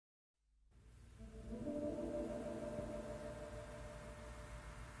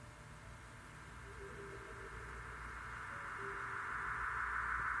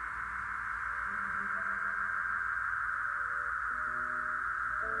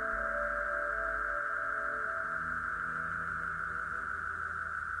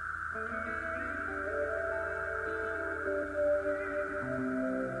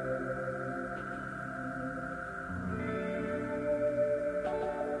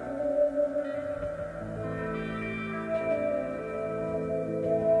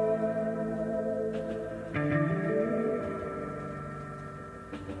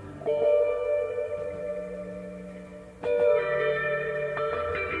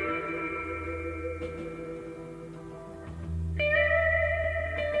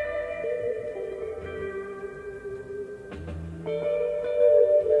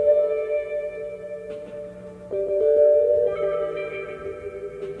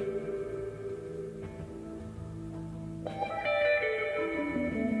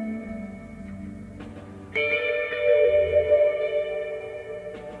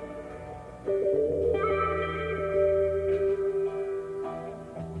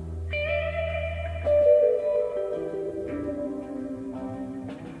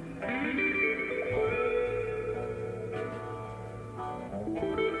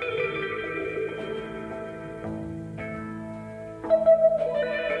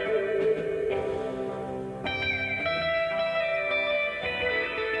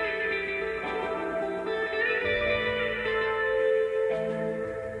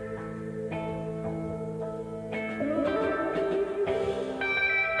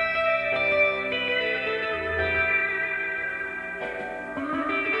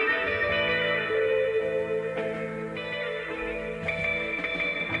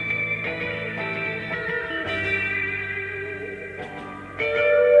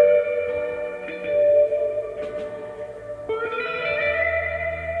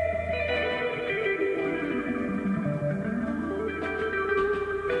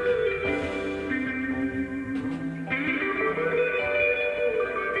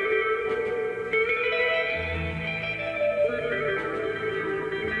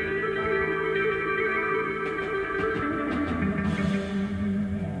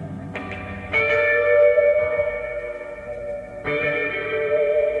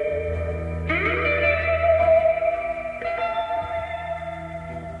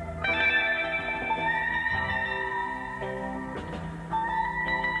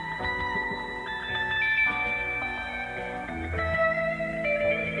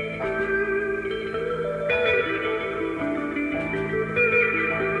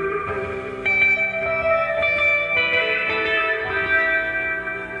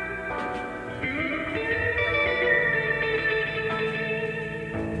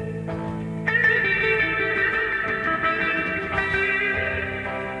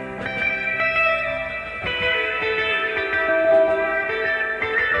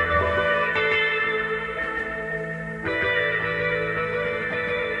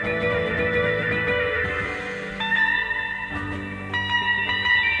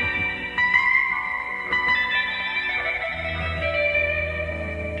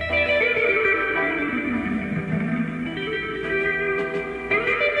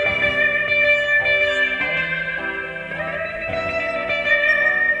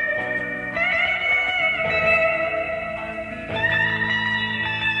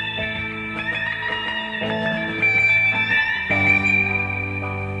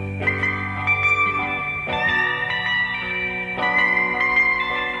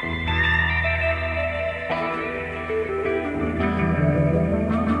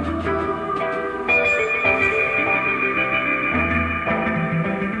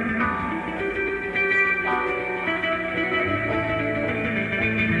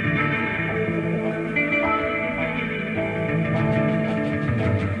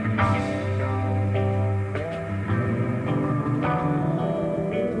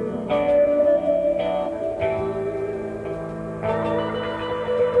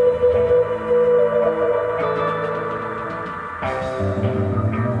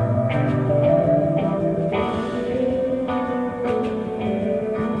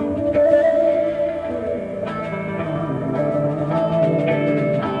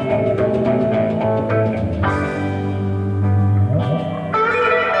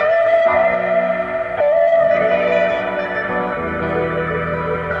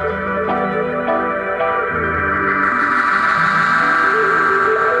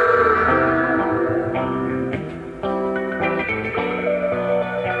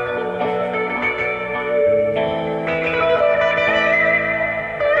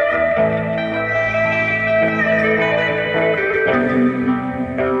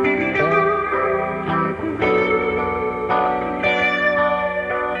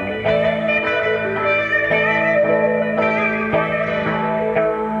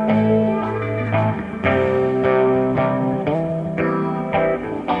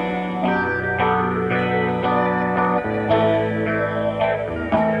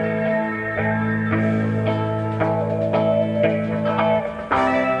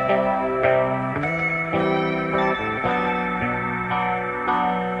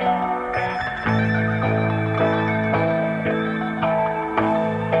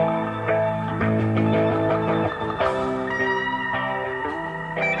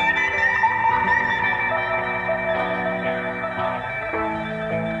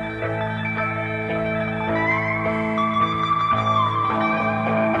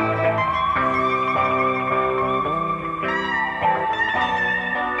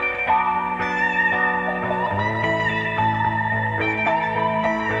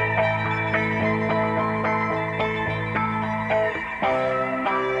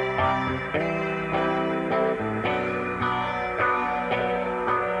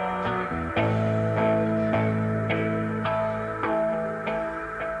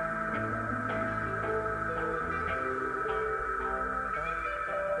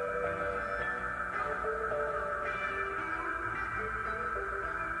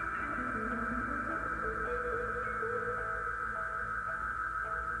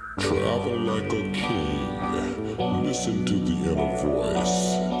Travel like a king, listen to the inner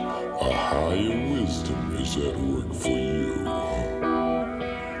voice. A higher wisdom is at work for you.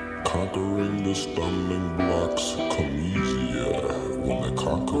 Conquering the stumbling blocks come easier when the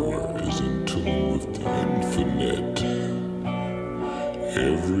conqueror is in tune with the infinite.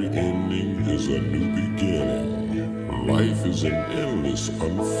 Every ending is a new beginning. Life is an endless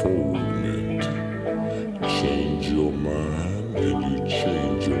unfoldment. Change your mind and you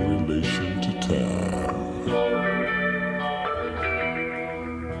change your relation to time.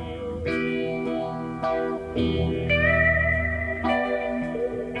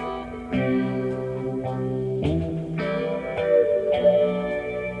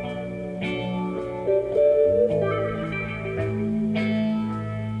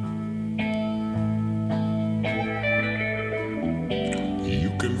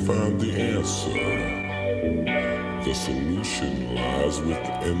 You can find the answer. The solution lies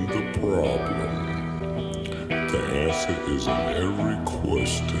within the problem. The answer is in every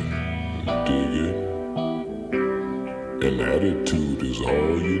question. Dig it? An attitude is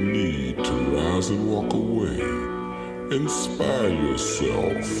all you need to rise and walk away. Inspire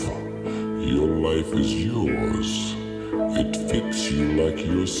yourself. Your life is yours. It fits you like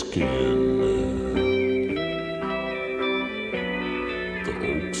your skin. The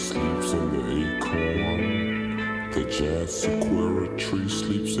oak sleeps in the acorn. The giant sequoia tree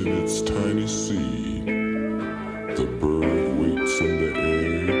sleeps in its tiny seed. The bird waits in the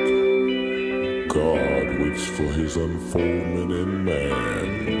egg. God waits for his unfoldment in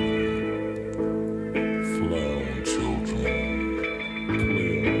man. Fly on, children.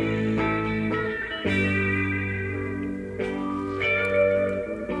 Play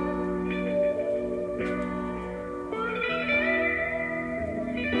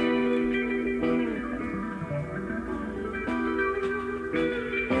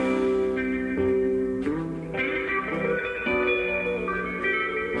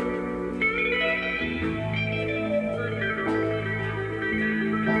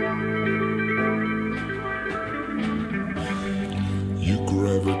You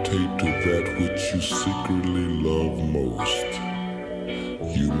gravitate to that which you secretly love most.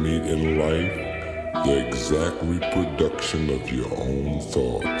 You meet in life the exact reproduction of your own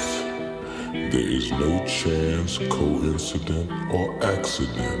thoughts. There is no chance, coincidence, or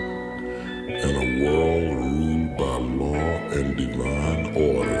accident in a world ruled by law and divine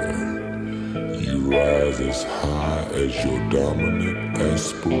order. You rise as high as your dominant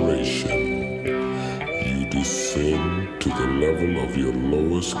aspiration. You descend to the level of your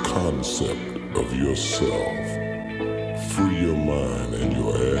lowest concept of yourself. Free your mind and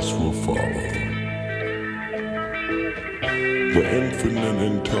your ass will follow. The infinite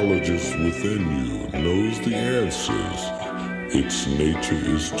intelligence within you knows the answers. Its nature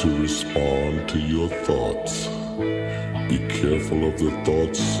is to respond to your thoughts. Be careful of the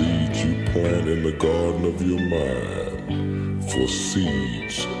thought seeds you plant in the garden of your mind, for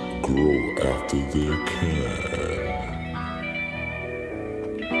seeds grow after their kind.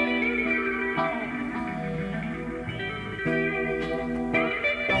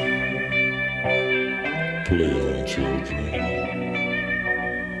 Play on, children.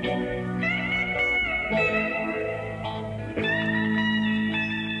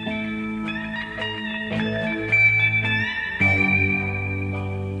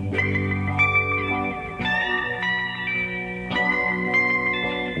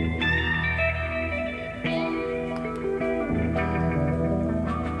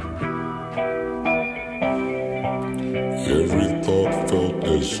 Every thought felt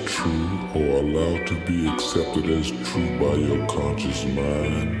as true or allowed to be accepted as true by your conscious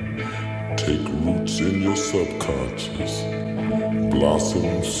mind take roots in your subconscious,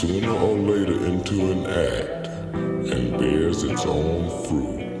 blossom sooner or later into an act, and bears its own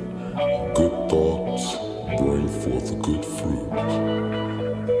fruit. Good thoughts bring forth good fruit.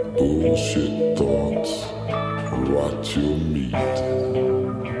 Bullshit thoughts rot your meat.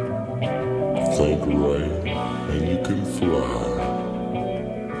 Think right and you can fly.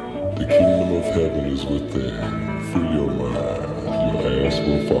 The kingdom of heaven is within. Free your mind, your ass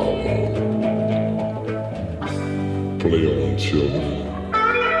will follow. Play on, children.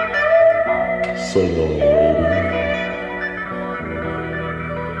 Sing on.